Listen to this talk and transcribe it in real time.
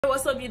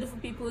What's up, beautiful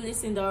people?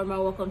 Listen,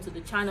 Dharma, welcome to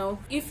the channel.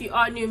 If you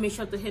are new, make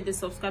sure to hit the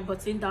subscribe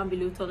button down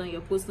below, turn on your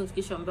post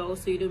notification bell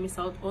so you don't miss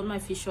out on my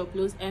future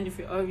uploads. And if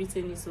you're already a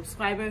returning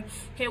subscriber,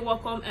 hey,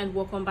 welcome and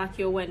welcome back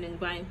here when and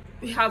grind.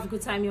 We have a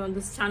good time here on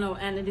this channel,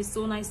 and it is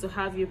so nice to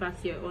have you back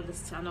here on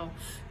this channel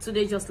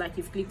today. Just like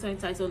you've clicked on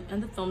the title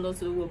and the thumbnail,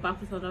 so we're back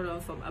with another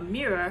one from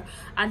Amira,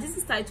 and this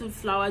is titled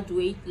Flower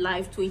Duet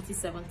Live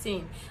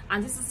 2017,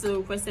 and this is a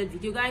requested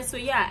video, guys. So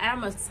yeah, I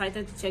am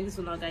excited to check this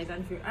one out, guys,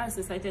 and if you're as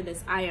excited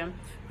as I am,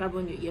 grab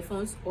on your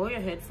earphones or your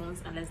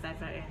headphones and let's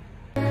dive right in.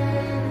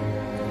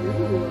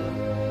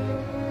 Ooh.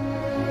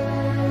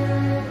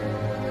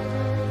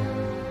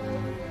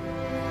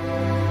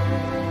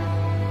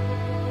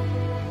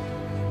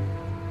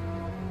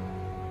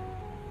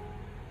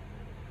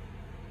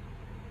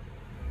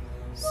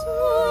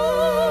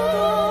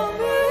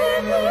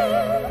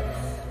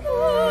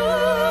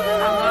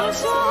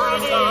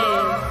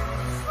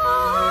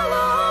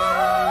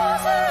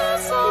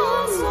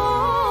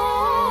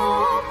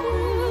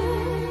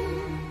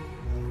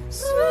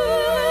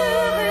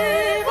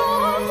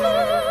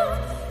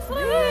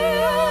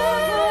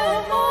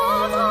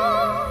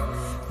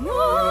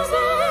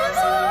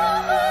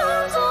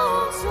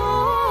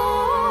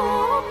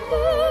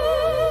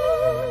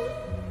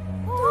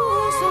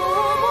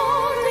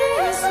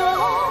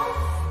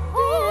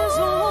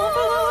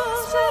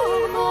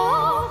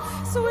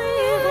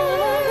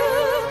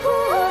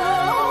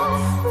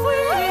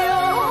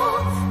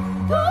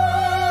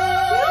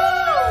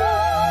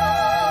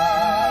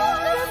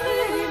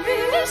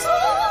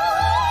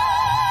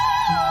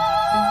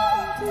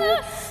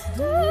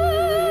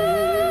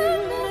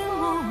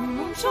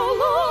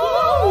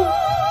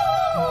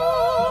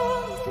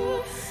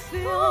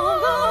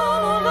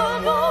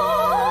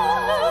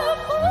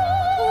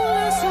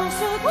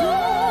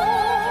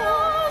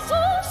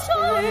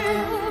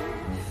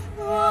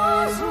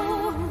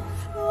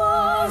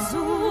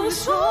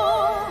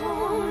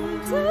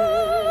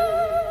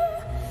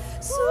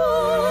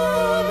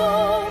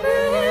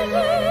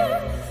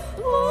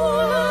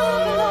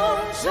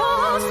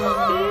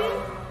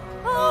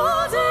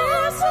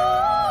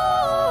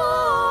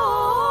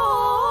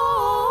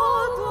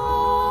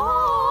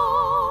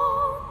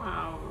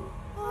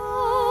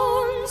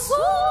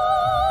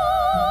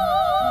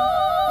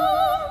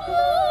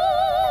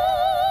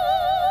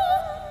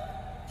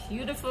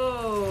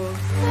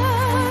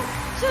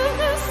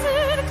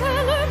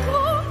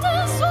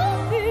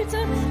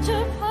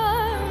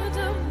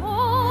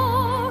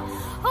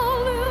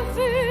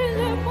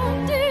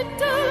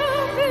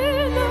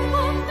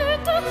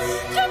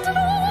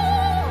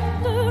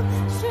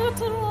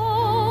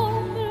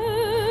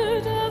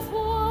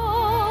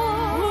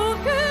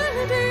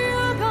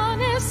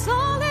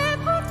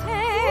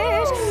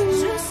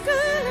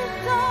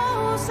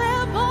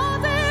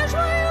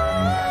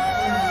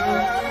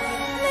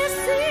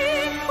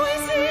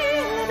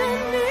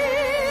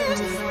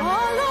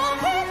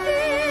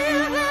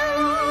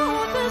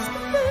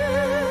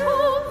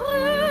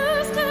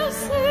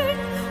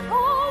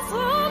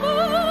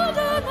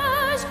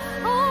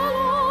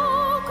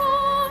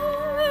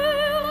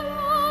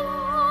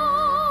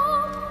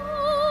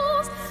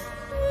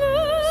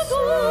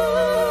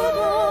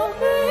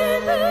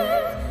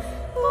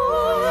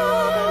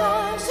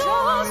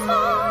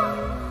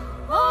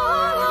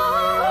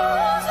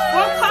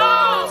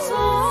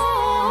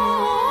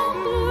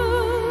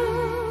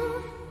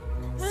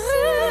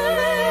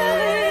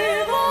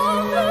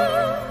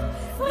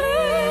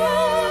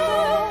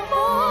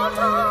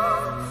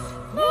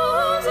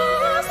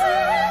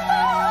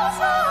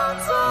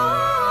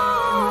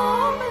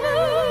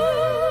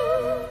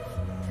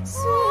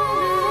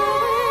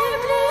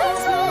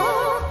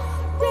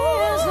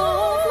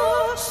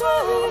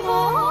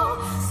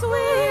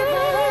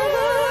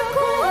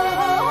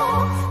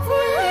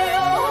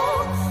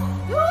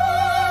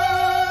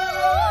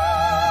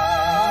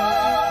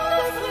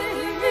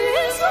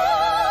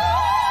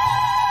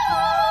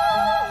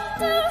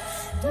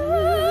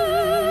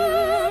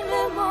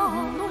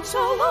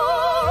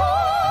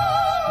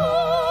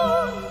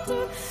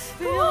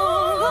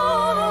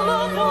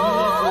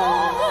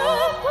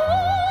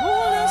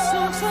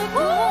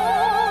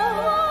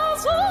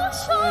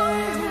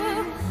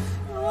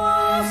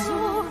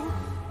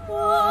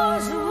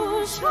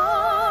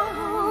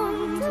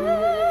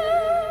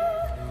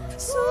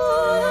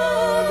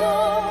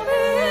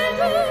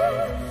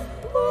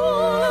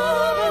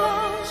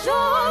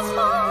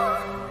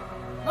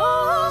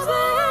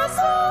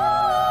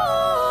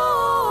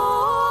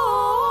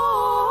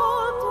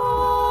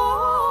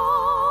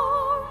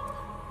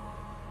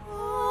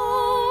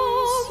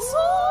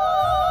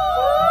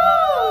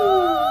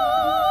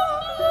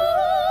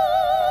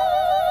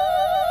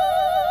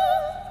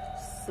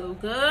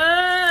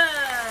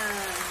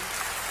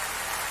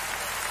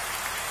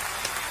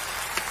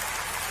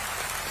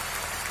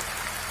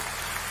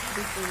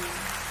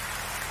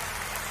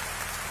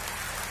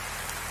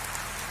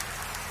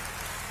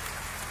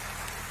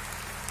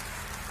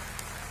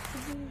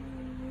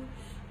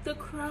 The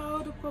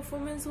crowd, the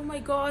performance, oh my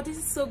god, this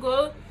is so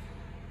good.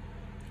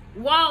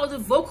 Wow, the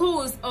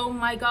vocals, oh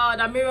my god,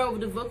 Amira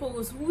with the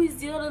vocals. Who is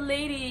the other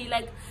lady?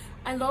 Like,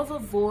 I love her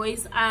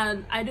voice,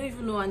 and I don't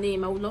even know her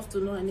name. I would love to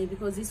know her name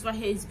because this right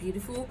here is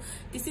beautiful.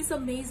 This is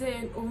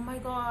amazing. Oh my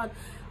god,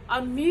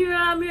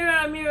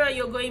 Amira,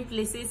 you're going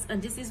places,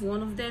 and this is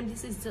one of them.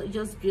 This is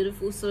just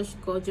beautiful.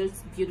 Such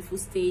gorgeous, beautiful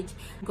stage,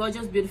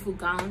 gorgeous, beautiful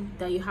gown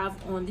that you have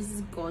on. This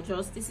is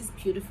gorgeous. This is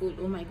beautiful.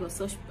 Oh my god,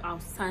 such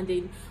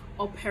outstanding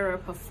opera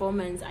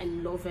performance. I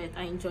love it.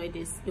 I enjoy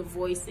this. Your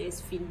voice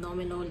is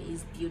phenomenal,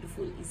 is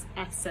beautiful, is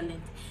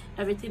excellent,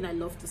 everything I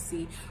love to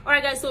see. All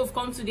right guys, so we've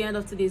come to the end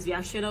of today's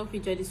reaction. I hope you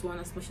enjoyed this one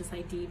as much as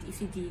I did.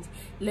 If you did,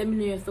 let me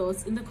know your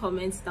thoughts in the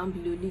comments down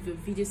below. Leave a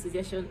video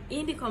suggestion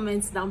in the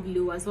comments down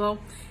below as well.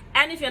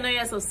 And if you're not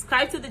yet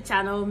subscribed to the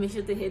channel, make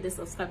sure to hit the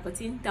subscribe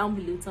button down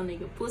below, turn on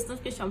your post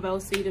notification bell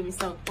so you don't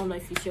miss out on my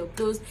future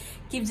uploads.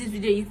 Give this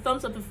video a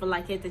thumbs up if you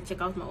like it, and check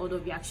out my other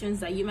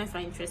reactions that you might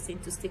find interesting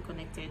to stay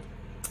connected.